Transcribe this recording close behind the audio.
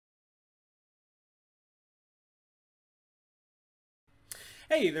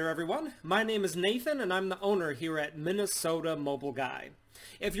Hey there everyone, my name is Nathan and I'm the owner here at Minnesota Mobile Guy.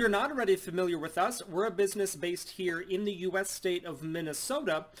 If you're not already familiar with us, we're a business based here in the US state of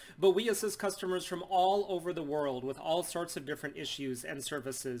Minnesota, but we assist customers from all over the world with all sorts of different issues and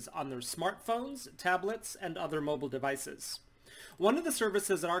services on their smartphones, tablets, and other mobile devices. One of the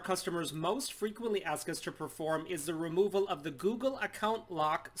services that our customers most frequently ask us to perform is the removal of the Google Account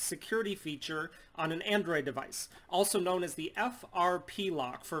Lock security feature on an Android device, also known as the FRP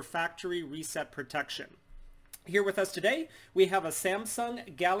lock for factory reset protection. Here with us today, we have a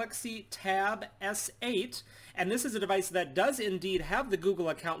Samsung Galaxy Tab S8, and this is a device that does indeed have the Google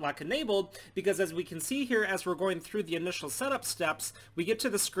Account Lock enabled, because as we can see here as we're going through the initial setup steps, we get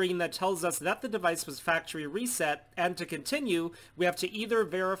to the screen that tells us that the device was factory reset, and to continue, we have to either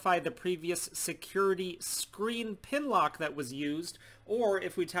verify the previous security screen pin lock that was used, or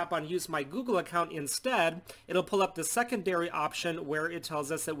if we tap on Use My Google Account instead, it'll pull up the secondary option where it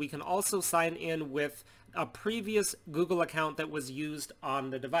tells us that we can also sign in with a previous Google account that was used on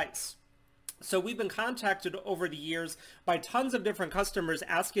the device. So we've been contacted over the years by tons of different customers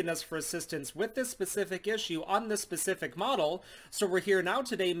asking us for assistance with this specific issue on this specific model. So we're here now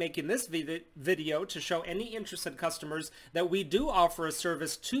today making this video to show any interested customers that we do offer a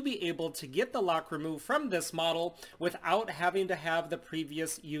service to be able to get the lock removed from this model without having to have the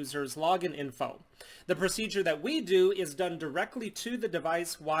previous user's login info. The procedure that we do is done directly to the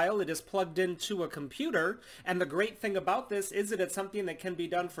device while it is plugged into a computer, and the great thing about this is that it's something that can be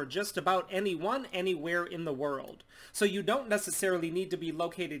done for just about anyone, anywhere in the world. So you don't necessarily need to be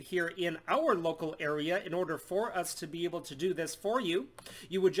located here in our local area in order for us to be able to do this for you.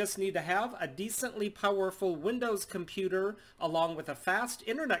 You would just need to have a decently powerful Windows computer along with a fast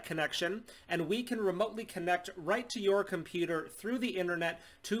internet connection, and we can remotely connect right to your computer through the internet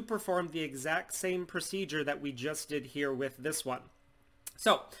to perform the exact same procedure that we just did here with this one.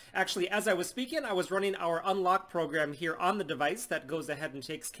 So actually, as I was speaking, I was running our unlock program here on the device that goes ahead and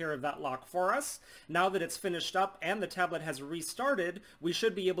takes care of that lock for us. Now that it's finished up and the tablet has restarted, we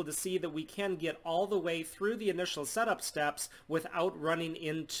should be able to see that we can get all the way through the initial setup steps without running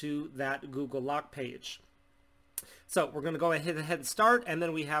into that Google lock page. So we're going to go ahead and start, and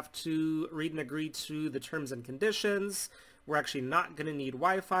then we have to read and agree to the terms and conditions. We're actually not going to need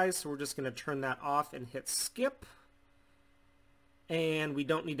Wi-Fi, so we're just going to turn that off and hit skip. And we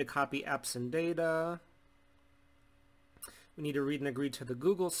don't need to copy apps and data. We need to read and agree to the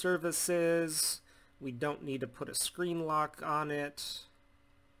Google services. We don't need to put a screen lock on it.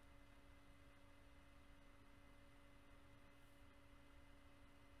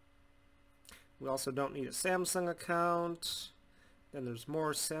 We also don't need a Samsung account. Then there's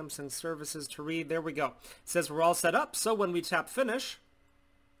more Samsung services to read. There we go. It says we're all set up, so when we tap finish,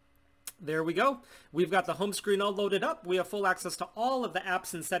 there we go. We've got the home screen all loaded up. We have full access to all of the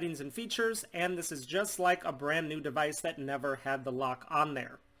apps and settings and features, and this is just like a brand new device that never had the lock on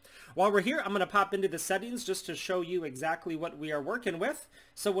there. While we're here, I'm going to pop into the settings just to show you exactly what we are working with.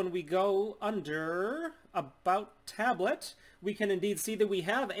 So when we go under About Tablet, we can indeed see that we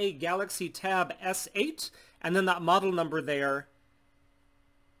have a Galaxy Tab S8, and then that model number there,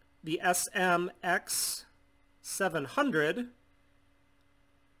 the SM-X700,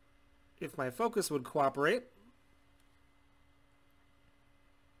 if my focus would cooperate.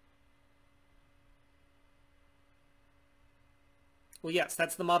 Well, yes,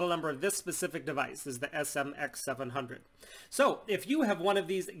 that's the model number of this specific device, is the SM-X700. So if you have one of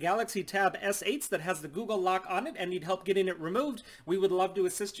these Galaxy Tab S8s that has the Google lock on it and need help getting it removed, we would love to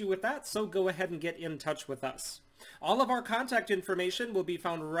assist you with that, so go ahead and get in touch with us. All of our contact information will be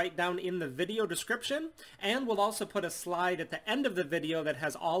found right down in the video description, and we'll also put a slide at the end of the video that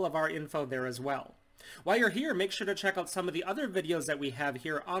has all of our info there as well. While you're here, make sure to check out some of the other videos that we have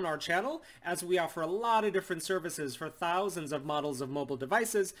here on our channel, as we offer a lot of different services for thousands of models of mobile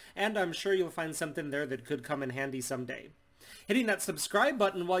devices, and I'm sure you'll find something there that could come in handy someday. Hitting that subscribe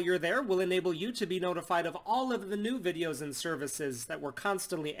button while you're there will enable you to be notified of all of the new videos and services that we're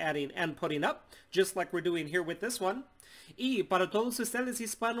constantly adding and putting up, just like we're doing here with this one. Y para todos ustedes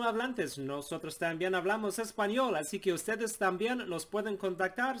hispanohablantes, nosotros también hablamos español, así que ustedes también nos pueden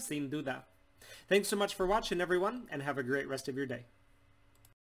contactar sin duda. Thanks so much for watching, everyone, and have a great rest of your day.